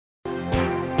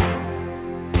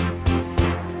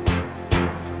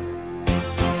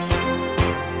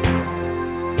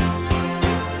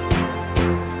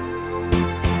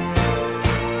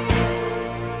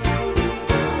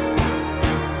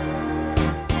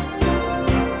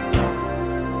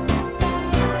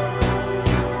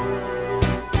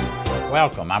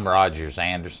Welcome. I'm Rogers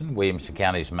Anderson, Williamson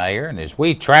County's mayor, and as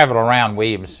we travel around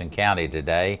Williamson County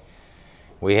today,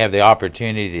 we have the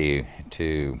opportunity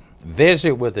to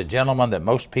visit with a gentleman that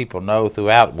most people know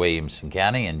throughout Williamson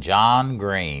County, and John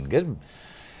Green. Good.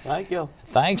 Thank you.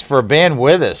 Thanks for being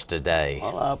with us today.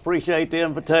 Well, I appreciate the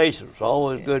invitation. It's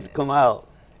always good to come out.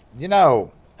 You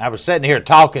know, I was sitting here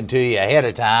talking to you ahead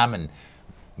of time, and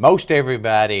most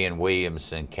everybody in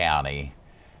Williamson County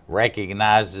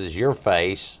recognizes your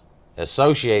face,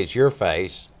 associates your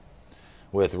face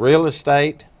with real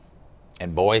estate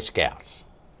and Boy Scouts.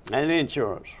 And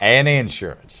insurance. And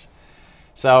insurance.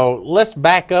 So let's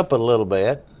back up a little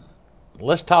bit.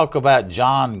 Let's talk about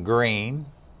John Green,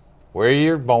 where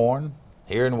you're born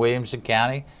here in Williamson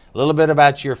County, a little bit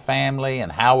about your family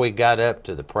and how we got up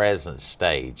to the present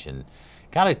stage, and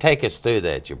kind of take us through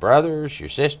that. Your brothers, your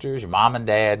sisters, your mom and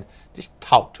dad. Just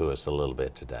talk to us a little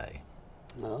bit today.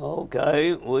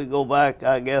 Okay, we go back,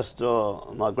 I guess, to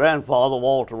my grandfather,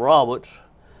 Walter Roberts,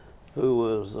 who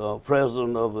was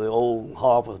president of the old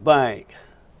Harper's Bank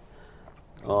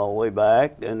way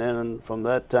back. And then from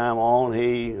that time on,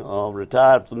 he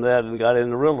retired from that and got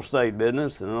in the real estate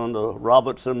business, and under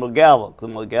Roberts and McGavock.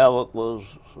 And McGavock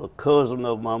was a cousin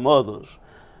of my mother's.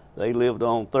 They lived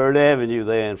on 3rd Avenue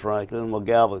there in Franklin,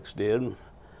 McGavock's did. They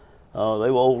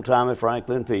were old-timey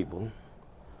Franklin people.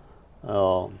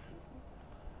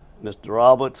 Mr.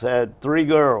 Roberts had 3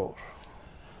 girls.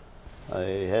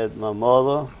 He had my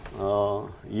mother,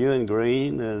 Ewan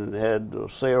Green, and had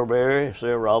Sarah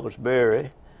Roberts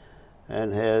Berry,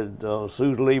 and had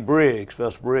Susan Lee Briggs.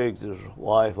 Gus Briggs is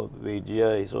wife of the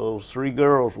VGA. So those 3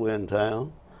 girls were in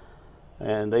town,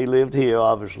 and they lived here,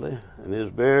 obviously. And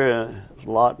his Berry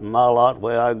lot and my lot,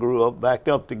 where I grew up, backed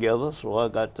up together, so I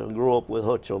got to grow up with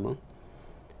her children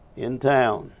in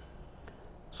town.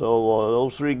 So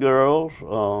those 3 girls,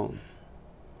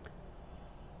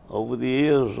 over the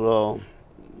years,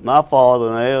 my father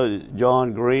now,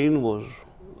 John Green, was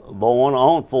born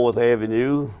on 4th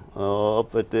Avenue,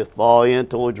 up at the far end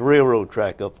towards the railroad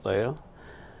track up there.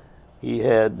 He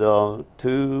had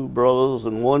 2 brothers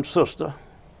and 1 sister.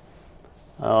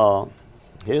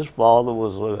 His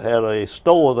father had a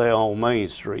store there on Main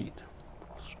Street,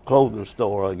 clothing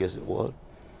store, I guess it was.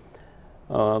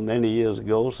 Many years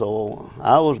ago. So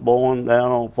I was born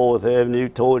down on 4th Avenue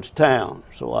towards town.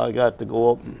 So I got to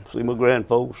go up and see my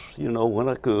grandfolks, you know, when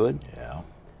I could. Yeah.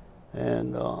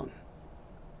 And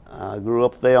I grew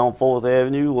up there on 4th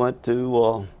Avenue, went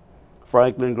to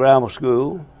Franklin Grammar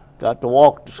School, got to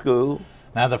walk to school.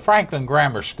 Now the Franklin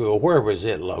Grammar School, where was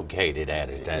it located at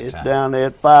that time? It's down there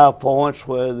at 5 Points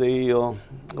where the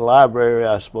library,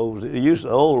 I suppose, it used to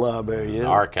the old library. Yeah.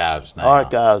 Archives now.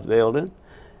 Archives building.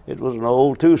 It was an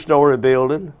old 2-story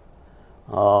building.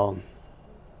 To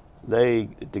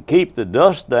keep the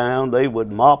dust down, they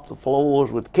would mop the floors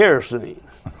with kerosene.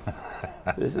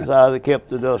 This is how they kept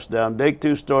the dust down. Big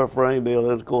 2-story frame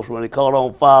building. Of course, when it caught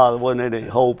on fire, there wasn't any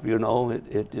hope, you know.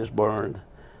 It just burned.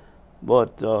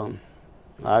 But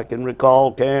I can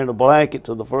recall carrying a blanket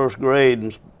to the 1st grade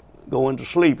and going to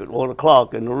sleep at 1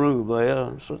 o'clock in the room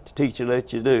there. That's what the teacher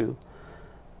let you do.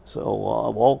 So I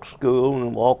walked to school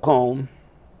and walked home.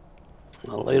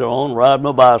 Later on, ride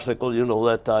my bicycle, you know,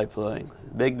 that type of thing.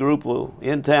 Big group of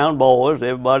in-town boys,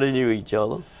 everybody knew each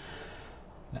other.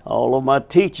 All of my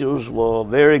teachers were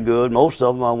very good. Most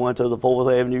of them I went to the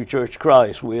 4th Avenue Church of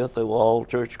Christ with. They were all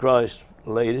Church of Christ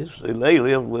ladies. They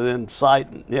lived within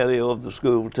sight nearly of the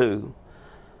school, too.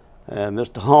 And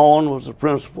Mr. Horn was the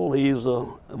principal. He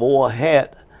wore a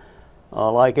hat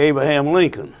like Abraham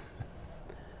Lincoln.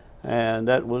 And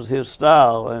that was his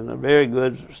style, and a very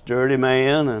good, sturdy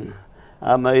man. And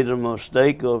I made a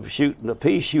mistake of shooting a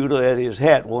pea shooter at his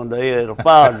hat one day at a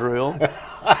fire drill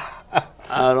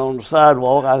out on the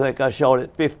sidewalk. I think I shot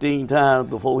it 15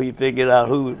 times before he figured out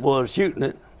who it was shooting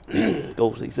it. Of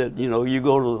course, he said, you know, you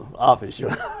go to the office.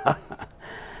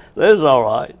 That's all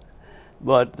right.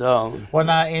 But well,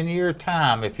 now, in your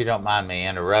time, if you don't mind me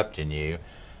interrupting you,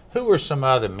 who were some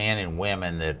other men and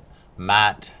women that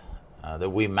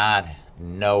we might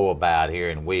know about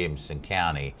here in Williamson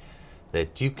County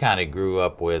that you kind of grew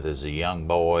up with as a young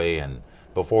boy and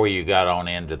before you got on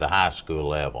into the high school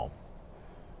level?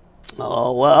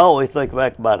 Well, I always think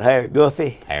back about Harry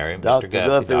Guffey. Mr. Dr.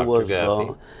 Guffey. Guffey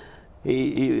was,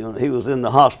 he was in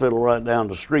the hospital right down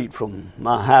the street from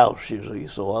my house, you see,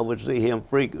 so I would see him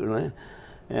frequently.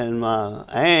 And my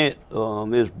aunt,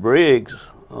 Miss Briggs,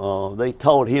 they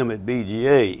taught him at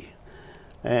BGA.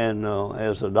 And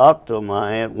as a doctor,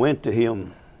 my aunt went to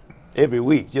him every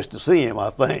week just to see him, I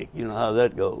think. You know how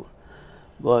that goes.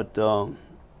 But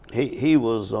he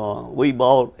was, we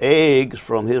bought eggs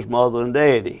from his mother and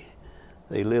daddy.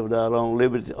 They lived out on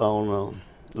Liberty, on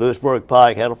Lewisburg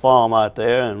Pike, had a farm out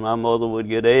there, and my mother would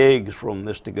get eggs from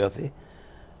Mr. Guffey.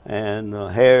 And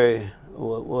Harry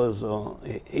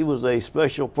he was a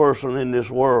special person in this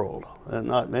world, and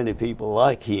not many people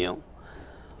like him,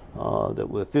 that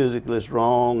were physically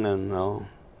strong and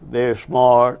very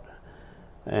smart,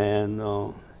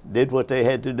 and did what they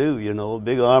had to do, you know, a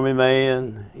big Army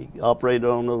man. He operated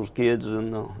on those kids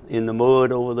in the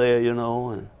mud over there, you know,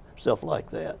 and stuff like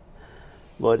that.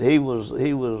 But he was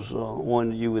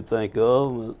one you would think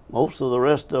of. Most of the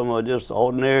rest of them are just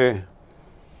ordinary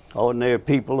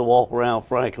people that walk around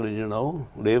Franklin, you know,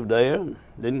 lived there, and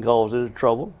didn't cause any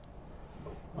trouble.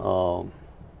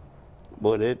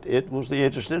 But it was the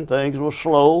interesting. Things were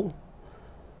slow.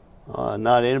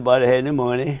 Not anybody had any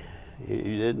money.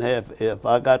 You didn't have. If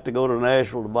I got to go to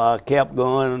Nashville to buy a cap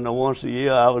gun and once a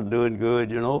year, I was doing good,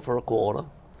 you know, for a quarter.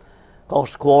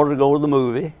 Cost a quarter to go to the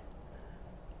movie,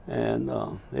 and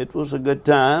it was a good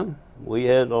time. We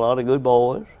had a lot of good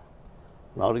boys,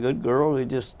 a lot of good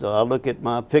girls. I look at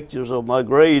my pictures of my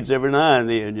grades every now and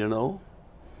then, you know.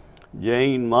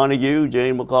 Jane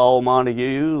McCall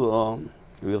Montague,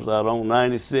 we was out on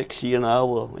 96. She and I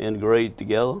were in grade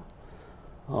together,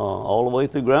 all the way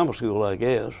through grammar school, I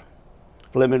guess.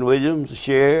 Fleming Williams, the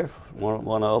sheriff,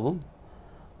 one of them.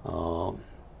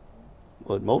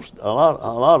 But a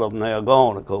lot of them now are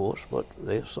gone, of course, but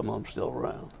some of them still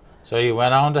around. So you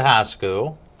went on to high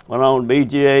school. Went on to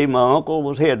BGA. My uncle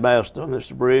was headmaster.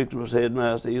 Mr. Briggs was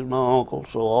headmaster. He was my uncle.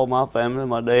 So all my family,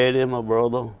 my daddy and my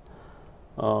brother,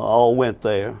 all went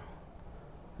there.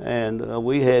 And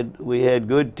we had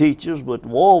good teachers, but the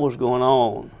war was going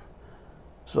on.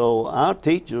 So our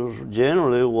teachers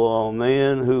generally were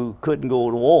men who couldn't go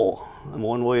to war in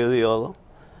one way or the other.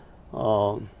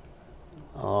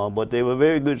 But they were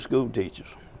very good school teachers,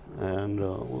 and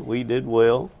we did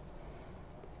well.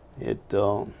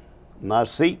 My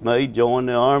seatmate joined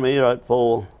the Army right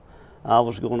before I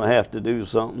was going to have to do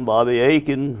something. Bobby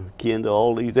Aiken, kin to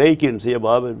all these Aikens here.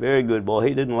 Bobby, very good boy.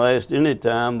 He didn't last any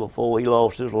time before he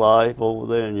lost his life over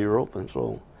there in Europe, and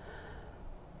so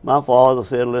my father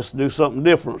said, let's do something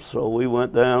different. So we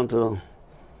went down to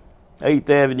 8th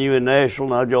Avenue in Nashville,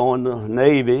 and I joined the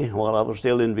Navy while I was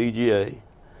still in VGA.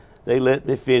 They let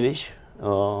me finish.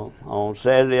 On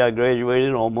Saturday I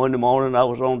graduated. On Monday morning I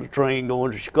was on the train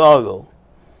going to Chicago.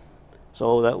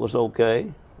 So that was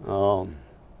okay. Went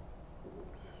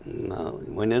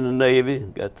in the Navy,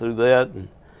 got through that, and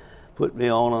put me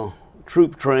on a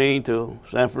troop train to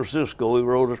San Francisco. We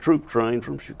rode a troop train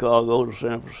from Chicago to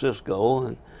San Francisco,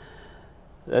 and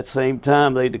that same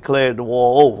time they declared the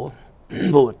war over.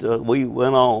 But we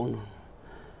went on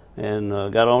and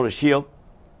got on a ship.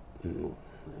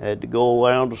 Had to go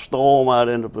around the storm out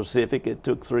in the Pacific. It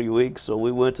took 3 weeks, so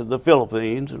we went to the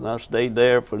Philippines, and I stayed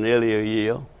there for nearly a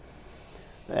year.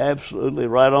 Absolutely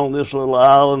right on this little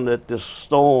island that this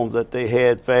storm that they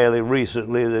had fairly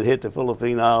recently that hit the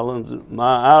Philippine Islands.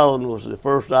 My island was the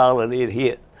first island it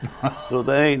hit. So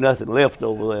there ain't nothing left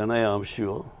over there now, I'm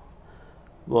sure.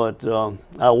 But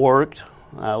I worked.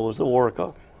 I was a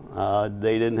worker.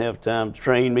 They didn't have time to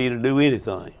train me to do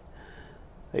anything.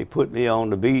 They put me on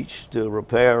the beach to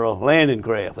repair a landing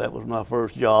craft. That was my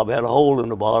first job. Had a hole in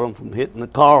the bottom from hitting the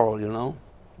coral, you know.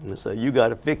 And they said, you got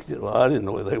to fix it. Well, I didn't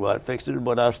know they might fix it,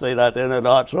 but I stayed out there in the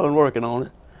hot sun working on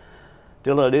it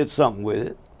till I did something with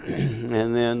it.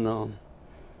 And then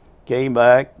came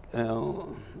back,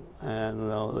 and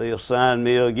they assigned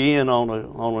me again on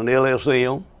an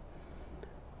LSM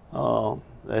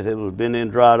that had been in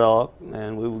dry dock,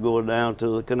 and we were going down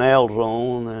to the Canal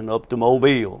Zone and up to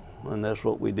Mobile. And that's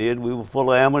what we did. We were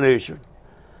full of ammunition.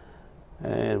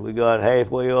 And we got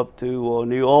halfway up to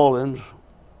New Orleans,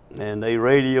 and they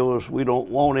radio us, we don't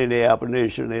want any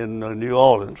ammunition in New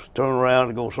Orleans. Turn around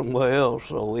and go somewhere else.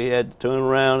 So we had to turn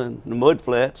around in the mud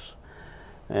flats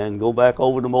and go back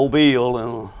over to Mobile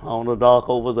and on the dock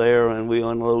over there, and we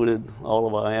unloaded all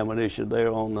of our ammunition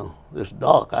there on this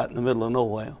dock out in the middle of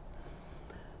nowhere.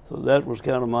 So that was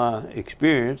kind of my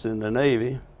experience in the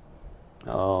Navy.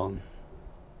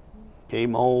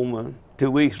 Came home, and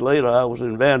 2 weeks later I was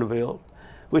in Vanderbilt,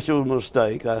 which was a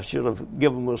mistake. I should have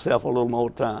given myself a little more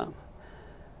time.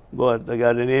 But I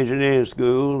got in engineering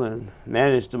school and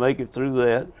managed to make it through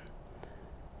that.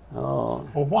 Well,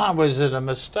 why was it a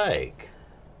mistake?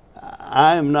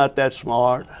 I am not that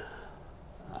smart.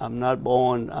 I'm not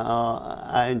born,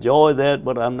 I enjoy that,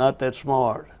 but I'm not that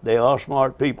smart. They are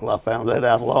smart people. I found that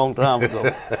out a long time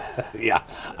ago. Yeah,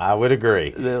 I would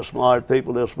agree. They're smart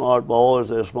people, they're smart boys,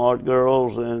 they're smart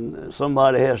girls, and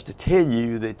somebody has to tell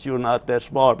you that you're not that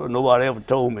smart, but nobody ever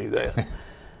told me that.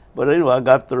 But anyway, I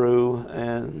got through,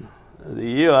 and the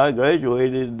year I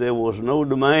graduated, there was no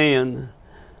demand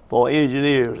for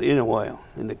engineers anywhere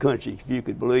in the country, if you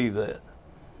could believe that.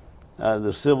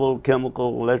 The civil,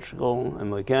 chemical, electrical,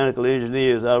 and mechanical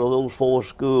engineers, out of those 4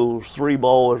 schools, 3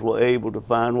 boys were able to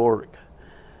find work.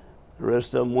 The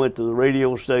rest of them went to the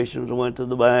radio stations, went to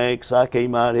the banks. I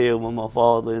came out here with my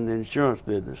father in the insurance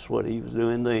business, what he was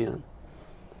doing then.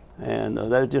 And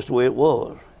that's just the way it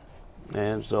was.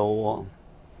 And so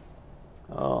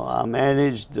I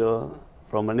managed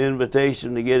from an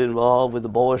invitation to get involved with the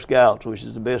Boy Scouts, which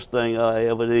is the best thing I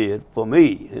ever did for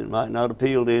me. It might not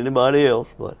appeal to anybody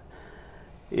else, but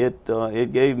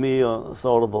it gave me a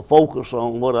sort of a focus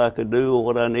on what I could do or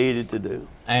what I needed to do.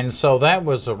 And so that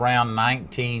was around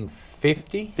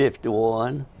 1950?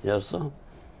 51, yes, sir.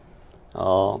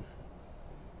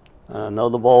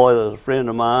 Another boy, a friend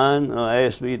of mine,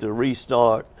 asked me to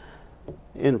restart.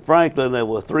 In Franklin, there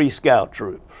were 3 scout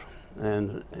troops.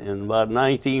 And in about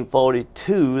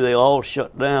 1942, they all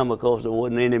shut down because there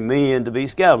wasn't any men to be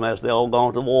scoutmasters. They all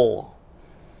gone to war.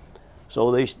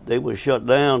 So they were shut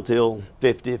down till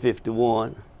 50,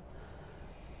 51.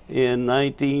 In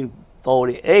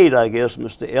 1948, I guess,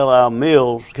 Mr. L.R.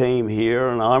 Mills came here,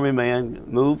 an Army man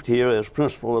moved here as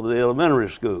principal of the elementary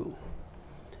school.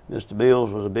 Mr.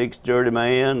 Mills was a big, sturdy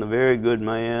man, a very good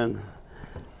man.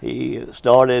 He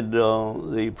started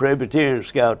the Presbyterian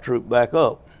Scout Troop back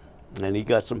up, and he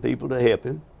got some people to help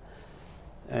him.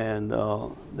 And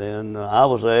then I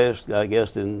was asked, I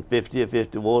guess in 50 or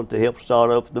 51, to help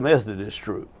start up the Methodist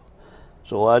troop.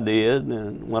 So I did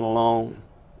and went along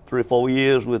 3 or 4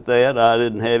 years with that. I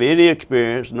didn't have any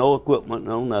experience, no equipment,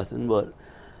 no nothing, but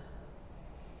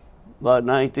about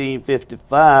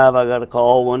 1955, I got a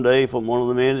call one day from one of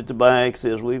the men at the bank,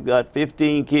 says, "We've got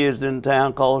 15 kids in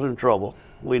town causing trouble.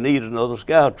 We need another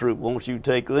scout troop. Won't you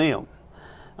take them?"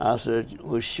 I said,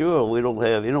 "Well, sure. We don't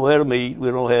have anywhere to meet. We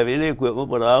don't have any equipment,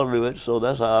 but I'll do it." So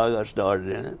that's how I got started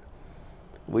in it.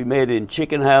 We met in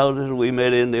chicken houses. We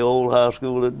met in the old high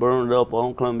school that burned up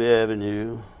on Columbia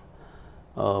Avenue.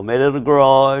 Met in a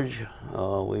garage.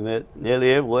 We met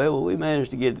nearly everywhere, but we managed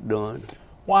to get it done.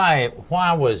 Why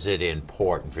was it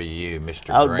important for you, Mr.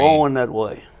 Green? I was born that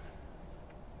way.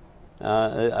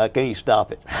 I can't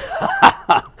stop it.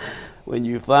 When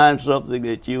you find something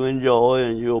that you enjoy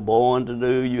and you're born to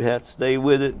do, you have to stay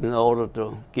with it in order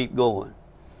to keep going.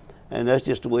 And that's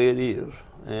just the way it is.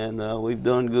 And we've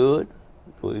done good.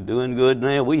 We're doing good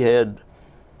now. We had,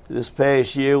 this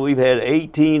past year, we've had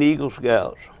 18 Eagle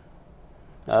Scouts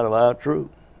out of our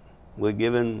troop. We're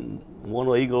giving one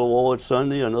Eagle Award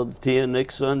Sunday, another 10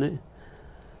 next Sunday.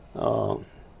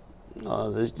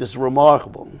 It's just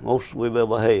remarkable, most we've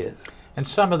ever had. And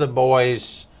some of the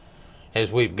boys,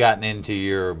 as we've gotten into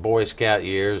your Boy Scout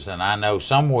years, and I know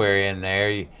somewhere in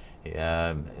there,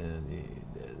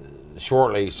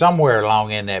 shortly, somewhere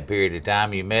along in that period of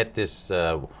time, you met this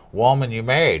woman you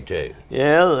married to.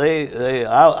 Yeah,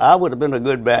 I would have been a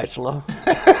good bachelor.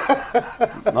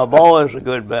 My boy's a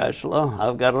good bachelor.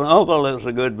 I've got an uncle that's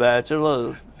a good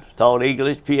bachelor, taught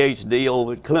English, PhD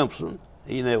over at Williamson.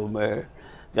 He never married.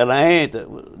 Got an aunt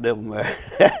that never married.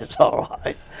 That's all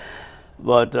right.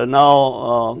 But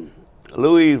no,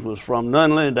 Louise was from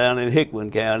Nunley down in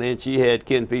Hickman County, and she had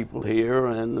kin people here,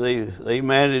 and they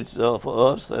managed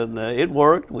for us, and it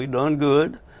worked. We done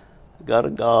good. Got a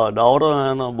daughter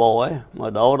and a boy.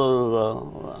 My daughter,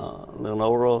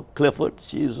 Lenora Clifford,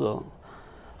 she's a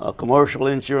commercial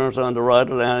insurance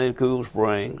underwriter down in Cool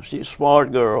Springs. She's a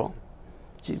smart girl.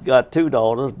 She's got 2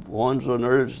 daughters. One's a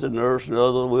nurse, and the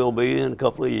other will be in a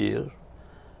couple of years.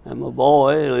 And my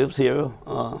boy lives here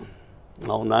on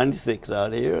 96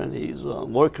 out here, and he's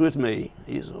worked with me.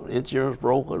 He's an insurance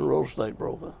broker and real estate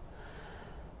broker.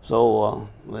 So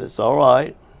it's all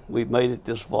right. We've made it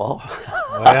this far.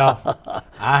 Well,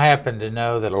 I happen to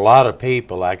know that a lot of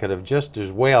people, I could have just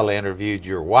as well interviewed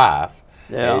your wife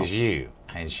as you.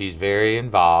 And she's very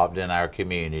involved in our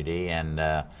community. And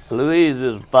Louise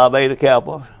is Phi Beta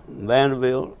Kappa,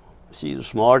 Vanderbilt. She's a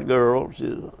smart girl.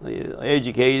 She's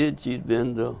educated. She's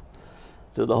been to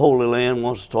the Holy Land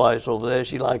once or twice over there.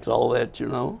 She likes all that, you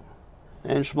know,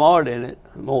 and smart in it,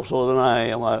 more so than I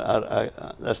am.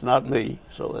 That's not me,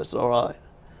 so that's all right.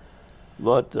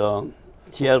 But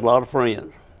she has a lot of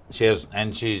friends. She has,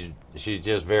 and she's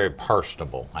just very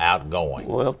personable, outgoing.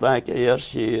 Well, thank you. Yes,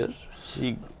 she is.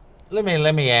 Let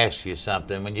me ask you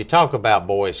something. When you talk about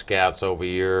Boy Scouts over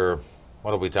your,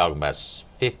 what are we talking about,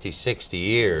 50, 60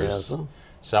 years, yes, sir.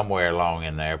 Somewhere along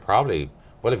in there, probably,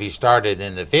 well, if you started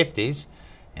in the 50s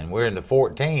and we're in the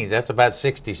 14s, that's about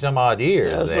 60 some odd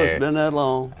years yes, there. It's been that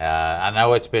long. I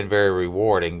know it's been very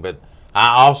rewarding, but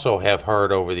I also have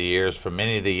heard over the years from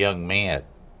many of the young men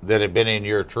that have been in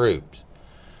your troops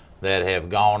that have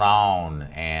gone on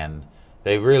and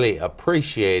they really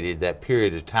appreciated that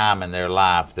period of time in their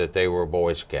life that they were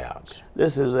Boy Scouts?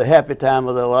 This is a happy time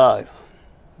of their life.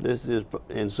 This is,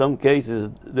 in some cases,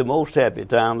 the most happy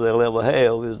time they'll ever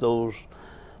have is those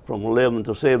from 11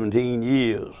 to 17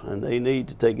 years, and they need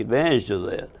to take advantage of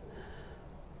that.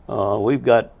 We've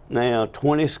got now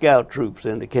 20 scout troops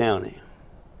in the county.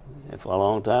 And for a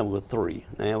long time with 3.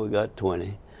 Now we got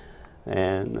 20.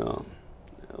 And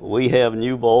we have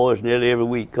new boys nearly every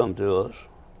week come to us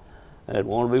that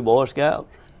want to be Boy Scouts.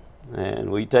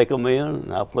 And we take them in,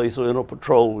 and I place them in a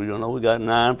patrol. You know, we got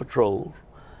 9 patrols.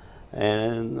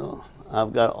 And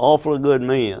I've got awfully good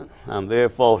men. I'm very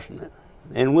fortunate.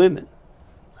 And women.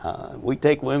 We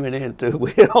take women in too.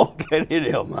 We don't get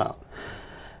any of them out.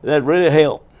 That really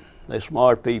helped. They're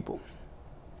smart people.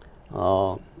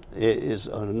 It's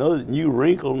another new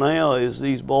wrinkle now is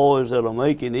these boys that are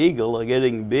making Eagle are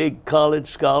getting big college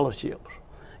scholarships.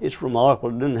 It's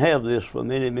remarkable. Didn't have this for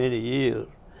many, many years.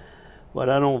 But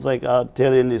I don't think I'll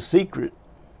tell any secret.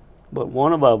 But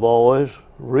one of our boys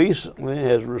recently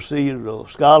has received a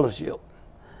scholarship.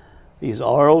 He's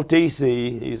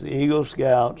ROTC, he's an Eagle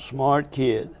Scout, smart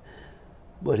kid.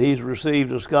 But he's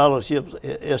received a scholarship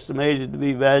estimated to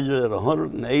be valued at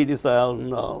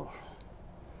 $180,000.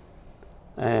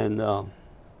 And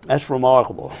that's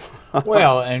remarkable.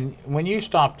 Well, and when you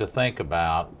stop to think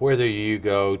about whether you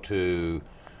go to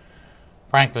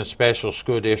Franklin Special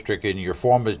School District in your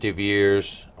formative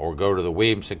years, or go to the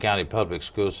Williamson County Public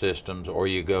School Systems, or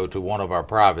you go to one of our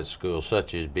private schools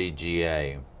such as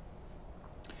BGA,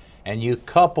 and you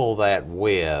couple that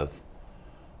with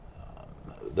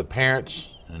the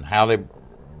parents and how they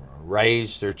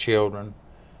raise their children.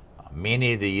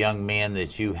 Many of the young men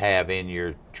that you have in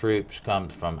your troops come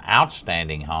from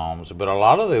outstanding homes, but a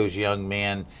lot of those young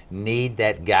men need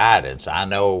that guidance. I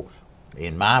know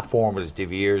in my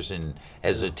formative years and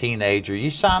as a teenager, you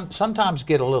sometimes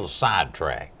get a little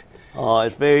sidetracked. Oh,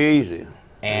 it's very easy.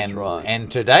 And, that's right. and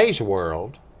today's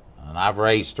world, and I've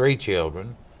raised 3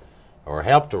 children, or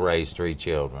helped to raise 3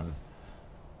 children,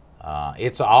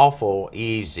 it's awful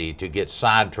easy to get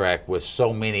sidetracked with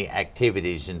so many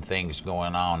activities and things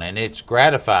going on. And it's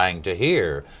gratifying to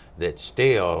hear that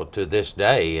still to this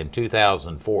day in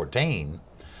 2014,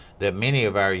 that many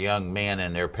of our young men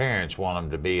and their parents want them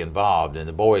to be involved in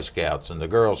the Boy Scouts and the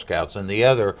Girl Scouts and the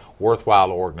other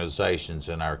worthwhile organizations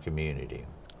in our community.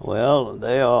 Well,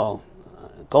 they are,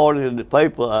 according to the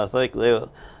paper, I think there are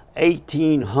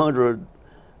 1,800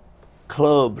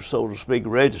 clubs, so to speak,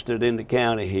 registered in the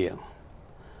county here.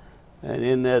 And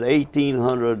in that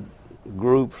 1,800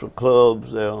 groups of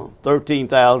clubs, there are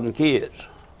 13,000 kids.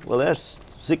 Well, that's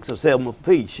 6 or 7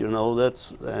 apiece, you know.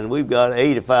 And we've got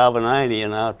 85 or 90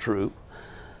 in our troop.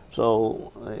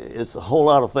 So it's a whole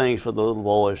lot of things for the little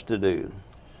boys to do.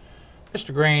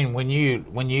 Mr. Green, when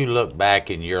you look back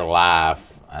in your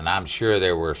life, and I'm sure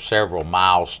there were several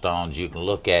milestones you can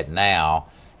look at now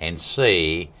and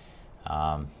see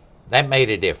that made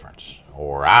a difference,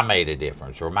 or I made a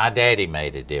difference, or my daddy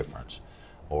made a difference,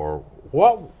 or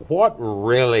what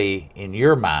really, in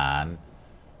your mind,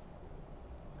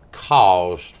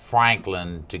 caused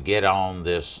Franklin to get on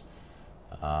this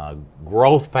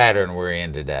growth pattern we're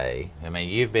in today? I mean,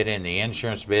 you've been in the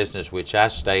insurance business, which I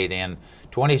stayed in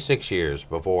 26 years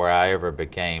before I ever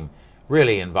became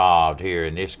really involved here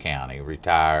in this county,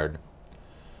 retired.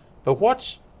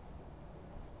 But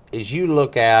as you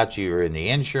look out, you're in the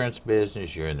insurance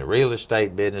business, you're in the real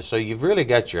estate business, so you've really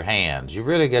got your hands, you've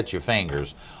really got your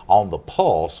fingers on the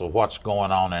pulse of what's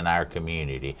going on in our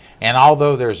community. And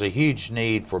although there's a huge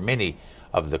need for many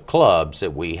of the clubs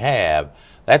that we have,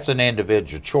 that's an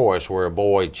individual choice where a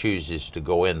boy chooses to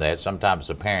go in that. Sometimes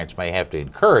the parents may have to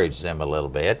encourage them a little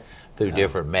bit through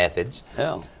different methods.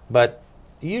 Yeah. But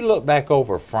you look back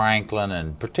over Franklin,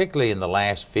 and particularly in the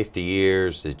last 50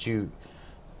 years that you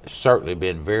certainly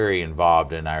been very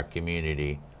involved in our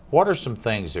community, what are some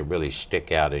things that really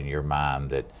stick out in your mind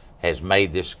that has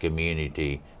made this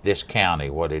community, this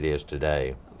county, what it is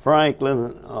today?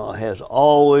 Franklin has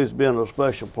always been a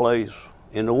special place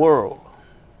in the world.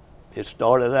 It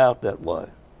started out that way.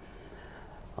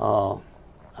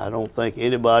 I don't think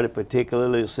anybody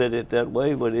particularly said it that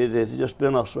way, but it has just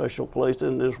been a special place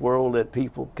in this world that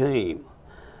people came.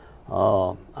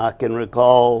 I can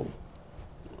recall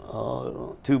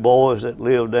 2 boys that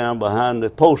lived down behind the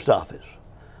post office.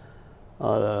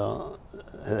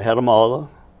 Had a mother,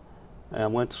 and I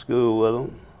went to school with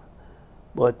them.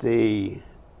 But the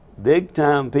big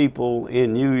time people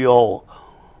in New York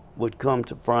would come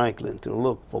to Franklin to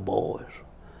look for boys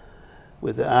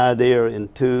with the idea in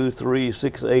 2, 3,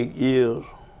 6, 8 years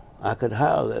I could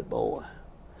hire that boy.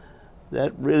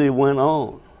 That really went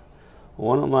on.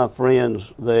 One of my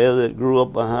friends there that grew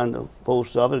up behind the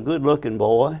post office, a good-looking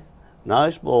boy,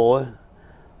 nice boy,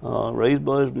 raised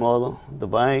by his mother. The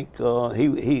bank,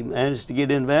 he managed to get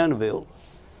in Vanderbilt.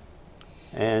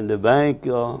 And the bank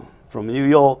from New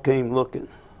York came looking.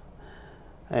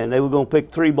 And they were going to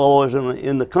pick 3 boys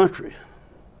in the country.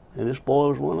 And this boy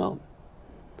was one of them.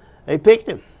 They picked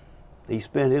him. He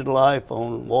spent his life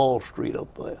on Wall Street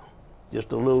up there.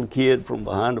 Just a little kid from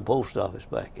behind the post office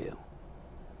back here.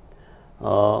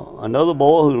 Another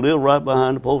boy who lived right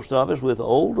behind the post office with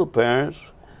older parents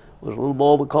was a little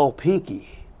boy we called Pinky.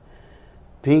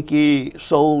 Pinky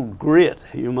sold grit.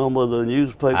 You remember the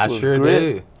newspaper? I sure Grit?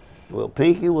 do. Well,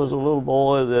 Pinky was a little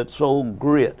boy that sold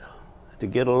grit to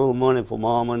get a little money for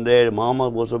Mama and Daddy. Mama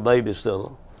was a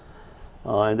babysitter,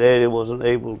 and Daddy wasn't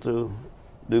able to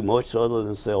do much other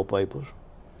than sell papers.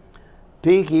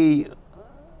 Pinky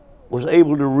was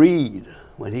able to read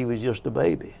when he was just a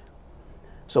baby.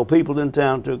 So people in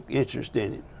town took interest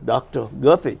in him. Dr.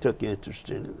 Guffey took interest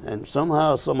in him, and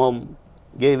somehow some of them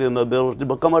gave him the ability to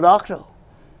become a doctor.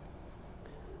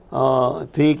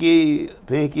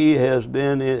 Pinky has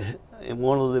been in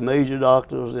one of the major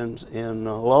doctors in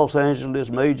Los Angeles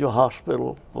major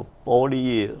hospital for 40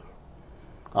 years,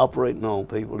 operating on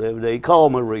people every day. He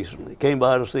called me recently, came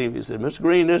by to see me. He said, "Mr.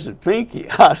 Green, this is Pinky."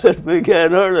 I said, "Pinky, I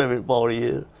hadn't heard of him in 40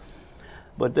 years."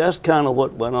 But that's kind of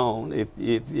what went on. If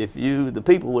the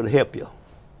people would help you.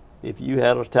 If you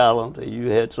had a talent or you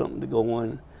had something to go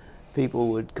on, people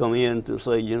would come in to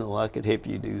say, you know, I could help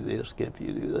you do this, help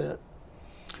you do that.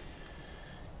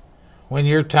 When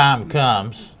your time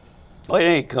comes, Oh, it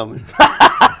ain't coming.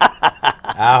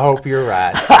 I hope you're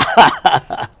right.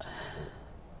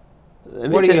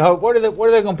 What do you hope? What are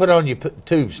they going to put on your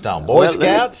tombstone? Boy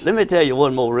Scouts? Let me tell you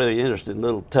one more really interesting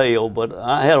little tale. But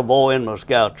I had a boy in my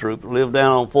scout troop that lived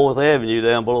down on 4th Avenue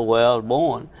down below where I was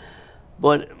born.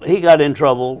 But he got in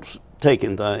trouble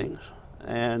taking things.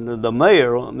 And the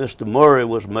mayor, Mr. Murray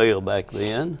was mayor back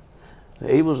then.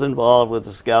 He was involved with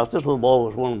the scouts. This little boy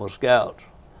was one of my scouts.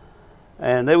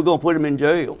 And they were going to put him in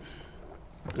jail.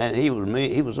 And he was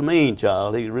mean. He was a mean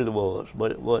child. He really was.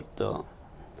 But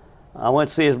I went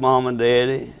to see his mom and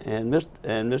daddy, and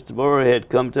Mr. Murray had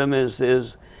come to me and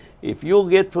says, "If you'll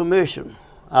get permission,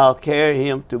 I'll carry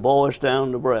him to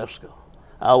Boystown, Nebraska.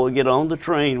 I will get on the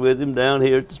train with him down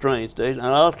here at the train station,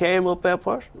 and I'll carry him up there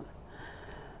personally."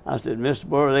 I said, "Mr.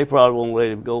 Murray, they probably won't let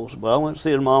him go." But I went to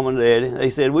see his mom and daddy. They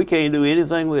said, "We can't do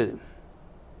anything with him.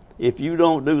 If you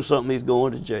don't do something, he's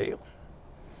going to jail."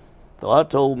 So I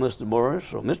told Mr. Murray.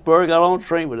 So Mr. Murray got on the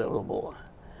train with that little boy.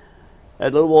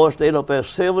 That little boy stayed up there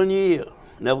 7 years,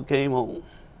 never came home.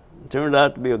 It turned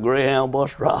out to be a Greyhound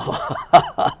bus driver.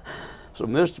 So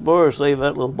Mr. Murray saved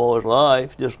that little boy's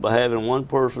life just by having one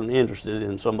person interested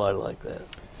in somebody like that.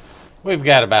 We've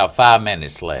got about 5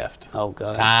 minutes left.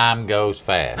 Okay. Time goes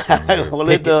fast. Well,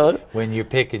 it does. When you're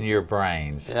picking your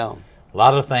brains. Yeah. A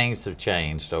lot of things have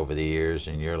changed over the years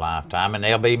in your lifetime, and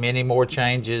there'll be many more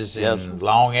changes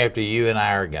long after you and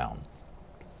I are gone.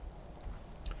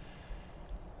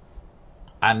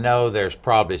 I know there's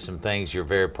probably some things you're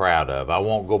very proud of. I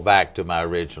won't go back to my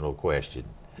original question.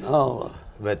 No.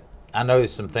 But I know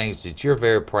there's some things that you're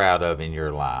very proud of in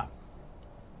your life.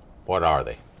 What are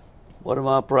they? What am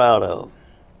I proud of?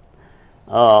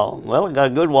 Well, I got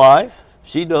a good wife.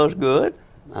 She does good.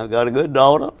 I've got a good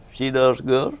daughter. She does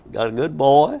good. Got a good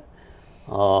boy.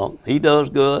 He does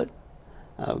good.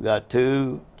 I've got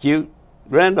 2 cute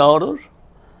granddaughters.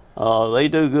 They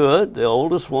do good. The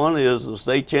oldest one is a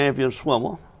state champion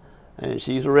swimmer, and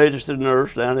she's a registered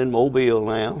nurse down in Mobile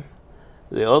now.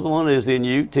 The other one is in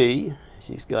UT.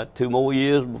 She's got 2 more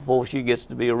years before she gets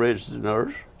to be a registered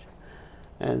nurse.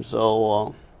 And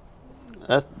so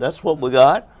that's what we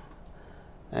got.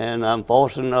 And I'm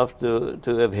fortunate enough to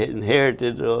have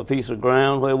inherited a piece of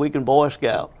ground where we can Boy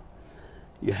Scout.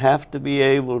 You have to be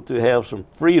able to have some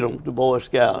freedom to Boy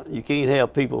Scout. You can't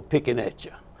have people picking at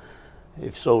you,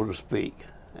 if so to speak.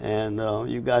 And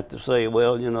you got to say,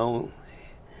 well, you know,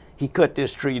 he cut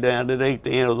this tree down, it ain't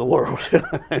the end of the world.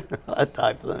 That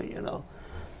type of thing, you know.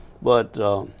 But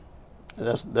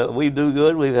we do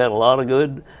good. We've had a lot of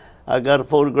good. I got a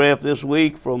photograph this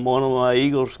week from one of my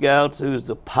Eagle Scouts who's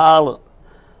the pilot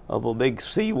of a big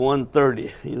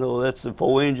C-130. You know, that's the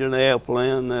 4-engine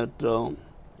airplane that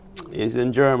is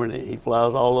in Germany. He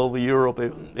flies all over Europe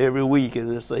every week, and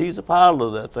he's a pilot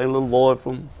of that thing, a little boy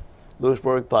from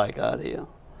Lewisburg Pike out here.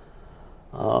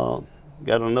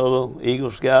 Got another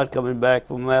Eagle Scout coming back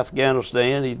from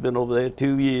Afghanistan. He's been over there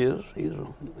 2 years. He's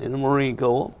in the Marine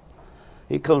Corps.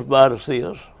 He comes by to see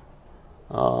us.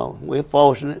 We're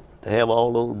fortunate to have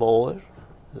all those boys.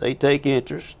 They take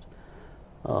interest.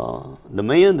 The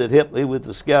men that help me with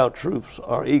the scout troops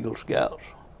are Eagle Scouts,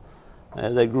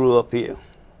 and they grew up here.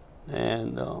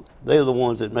 And they're the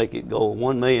ones that make it go.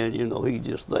 One man, you know, he's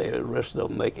just there. The rest of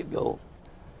them make it go.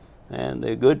 And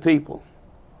they're good people.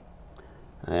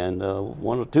 And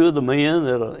one or two of the men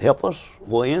that help us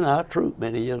were in our troop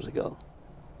many years ago.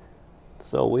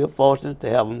 So we're fortunate to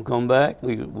have them come back.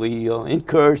 We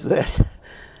encourage that.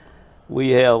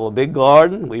 We have a big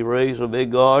garden. We raise a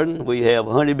big garden. We have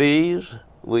honeybees.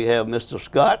 We have Mr.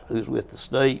 Scott, who's with the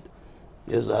state,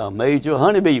 is our major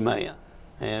honeybee man.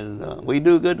 And we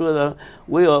do good with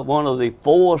we are one of the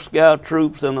 4 scout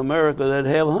troops in America that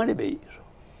have honeybees.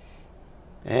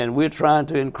 And we're trying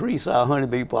to increase our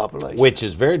honeybee population. Which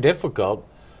is very difficult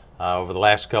over the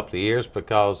last couple of years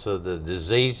because of the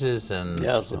diseases and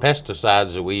Yes, the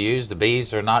pesticides that we use. The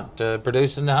bees are not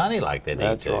producing the honey like they need to.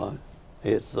 That's right.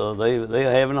 It's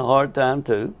they're having a hard time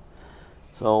too.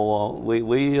 So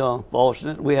we are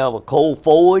fortunate. We have a coal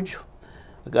forge.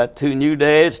 I got 2 new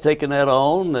dads taking that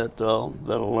on that are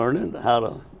learning how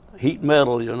to heat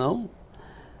metal. You know.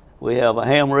 We have a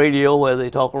ham radio where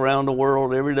they talk around the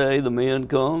world every day. The men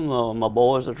come. My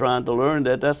boys are trying to learn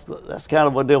that. That's kind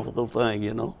of a difficult thing,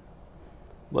 you know.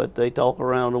 But they talk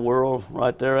around the world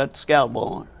right there at the scout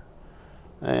barn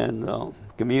and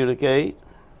communicate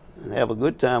and have a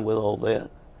good time with all that.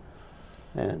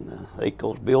 And they, of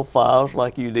course, build fires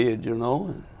like you did, you know.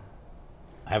 And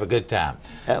have a good time.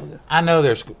 Have a good. I know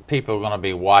there's people going to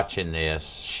be watching this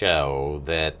show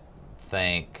that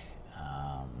think,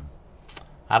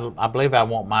 I believe I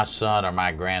want my son or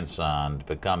my grandson to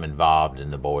become involved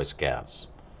in the Boy Scouts.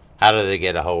 How do they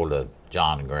get a hold of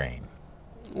John Green?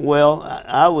 Well,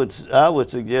 I would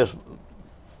suggest,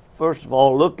 first of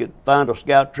all, find a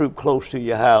scout troop close to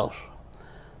your house,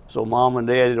 so mom and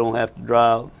daddy don't have to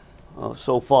drive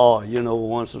so far, you know,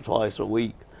 once or twice a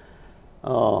week.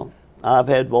 I've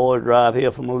had boys drive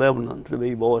here from Lebanon to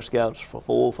be Boy Scouts for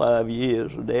 4 or 5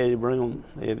 years. So Daddy bring them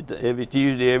every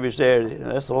Tuesday, every Saturday.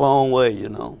 That's a long way, you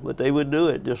know, but they would do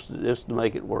it just to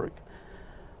make it work.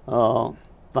 Find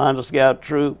a scout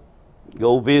troop,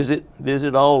 go visit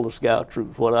all the scout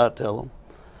troops, what I tell them.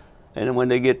 And then when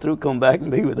they get through, come back and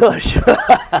be with us.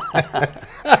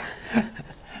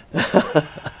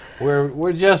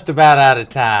 We're just about out of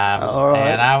time. All right.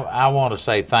 And I want to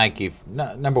say thank you.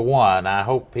 Number one, I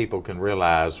hope people can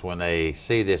realize when they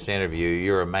see this interview,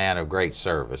 you're a man of great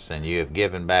service, and you have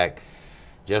given back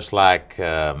just like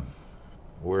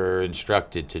we're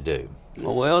instructed to do.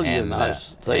 Well, you're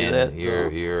nice to say that.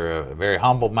 You're a very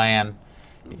humble man.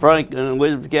 Frank, in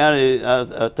Williamson County,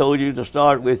 I told you to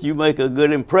start with, you make a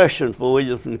good impression for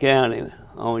Williamson County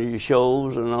on your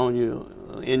shows and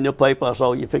in your paper. I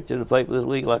saw your picture in the paper this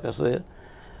week, like I said.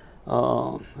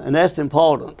 And that's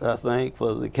important, I think,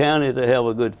 for the county to have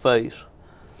a good face.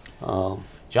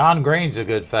 John Green's a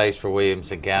good face for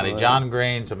Williamson County. Right. John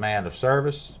Green's a man of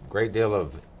service, great deal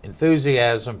of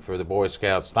enthusiasm for the Boy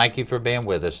Scouts. Thank you for being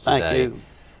with us today. Thank you.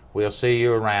 We'll see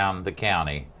you around the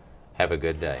county. Have a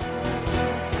good day.